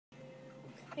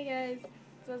Hey guys,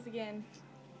 it's us again.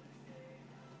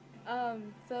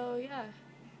 So yeah,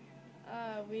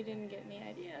 we didn't get any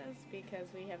ideas because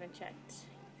we haven't checked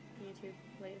YouTube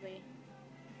lately.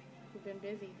 We've been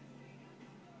busy.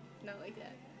 Not like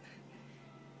that.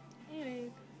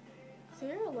 Anyways,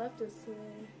 Sarah left us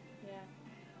today. yeah.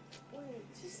 Wait,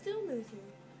 she's still missing.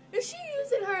 Is she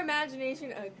using her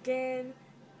imagination again?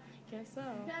 I guess so.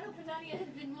 Battle for Narnia has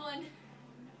been won.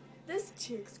 This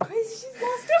chick's crazy. She's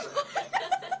lost her mind.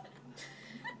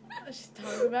 She's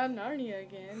talking about Narnia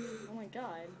again. Oh my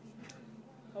god.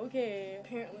 Okay.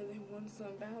 Apparently they won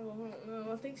some battle. I don't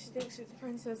know. I think she thinks she's a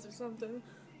princess or something.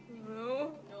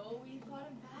 No. No, we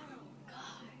fought a battle.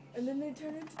 God. And then they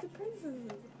turn into the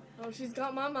princesses. Oh, she's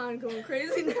got my mind going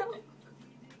crazy now.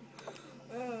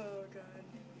 Oh, God.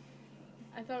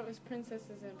 I thought it was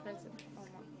princesses and princess. Oh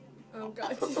no. Oh,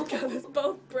 God. She's got us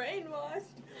both brainwashed.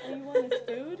 Oh, you want his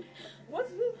food?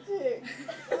 What's this chick?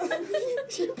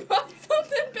 She brought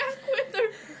something back with her.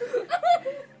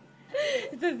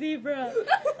 It's a zebra.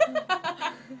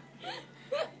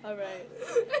 Alright.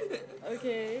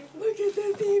 Okay. Look at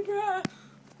the zebra.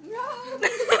 No.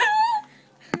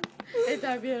 It's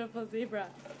our beautiful zebra.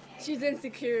 She's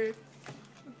insecure.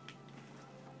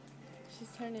 She's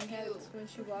turning heads when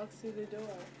she walks through the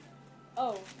door.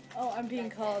 Oh, I'm being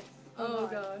called. Oh,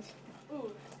 gosh.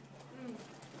 Ooh.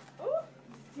 Ooh.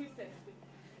 It's too sexy.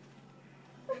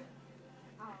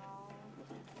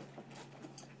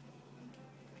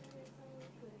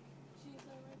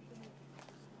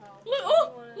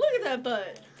 Look at that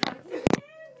butt.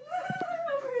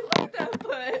 Look at that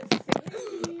butt.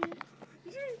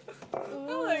 I'm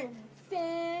like,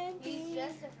 Sandy. He's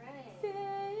just a friend.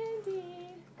 Sandy.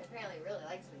 Apparently he really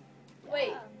likes me. Yeah.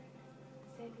 Wait.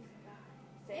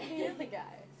 Sandy is a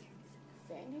guy.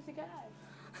 Sandy's a guy.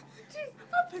 Jeez,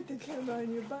 I'll put the camera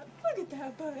on your butt. Look at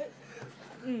that butt.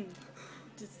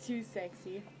 Just too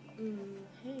sexy.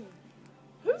 Hey.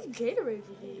 Whose Gatorade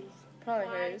are these? Probably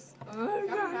Mine. hers. Oh,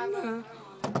 Come on.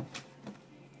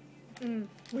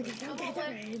 Look at that Come on,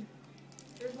 Gatorade.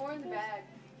 There's more in the bag.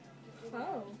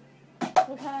 Oh.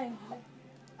 What kind?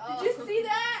 Oh. Did you see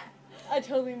that? I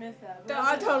totally missed that. No,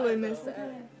 I totally missed that.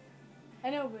 Okay. I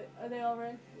know, but are they all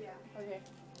red? Yeah. Okay.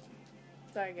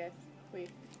 Sorry, guys. We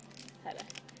had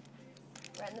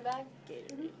a Right in the bag?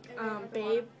 Gatorade.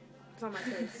 Babe. It's on my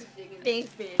face. Thanks,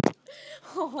 babe.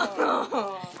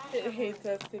 Oh, it hates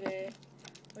us today.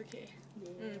 Okay.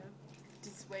 Yeah.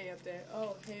 Just way up there.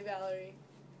 Oh, hey, Valerie.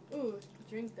 Ooh,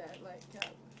 drink that, like,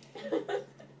 cup.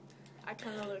 I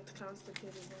kind of looked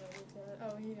constipated when I looked at it.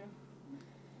 Oh, you know.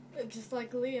 Just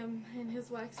like Liam and his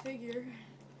wax figure.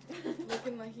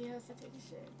 Looking like he has to take a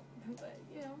shit. But,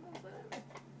 you know, whatever.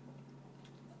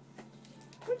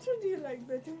 Which one do you like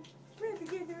better? Red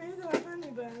Gatorade or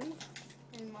honey buns?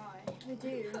 And my. I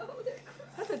do.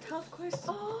 That's a tough question.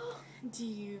 Oh, do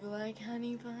you like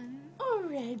honey bun? Or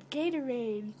red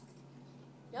Gatorade?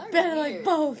 Y'all are Better weird. like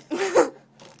both.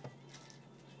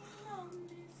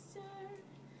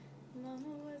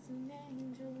 Mama was an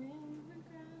angel in the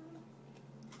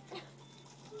ground.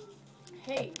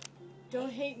 Hey,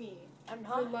 don't hate me I'm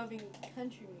for not. loving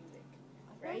country music,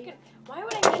 right? Why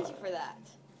would I hate you for that?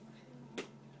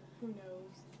 Who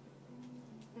knows?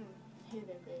 Hey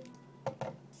there, babe.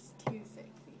 Just too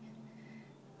sexy.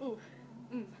 Ooh,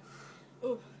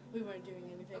 ooh. We weren't doing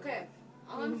anything. Okay,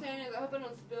 all I'm saying is I hope I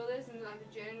don't spill this and like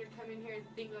the janitor come in here and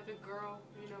think like a girl,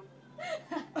 you know.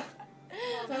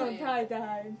 Someone probably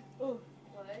died. Oh,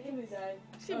 What? somebody died.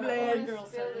 She Or bled. a girl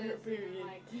Spill started her this and, period.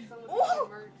 like, someone Oh!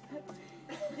 gets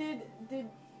murdered. Did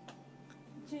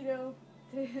Cheeto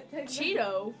text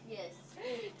Cheeto? Yes.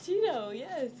 Cheeto,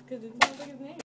 yes, because it sounds like his name.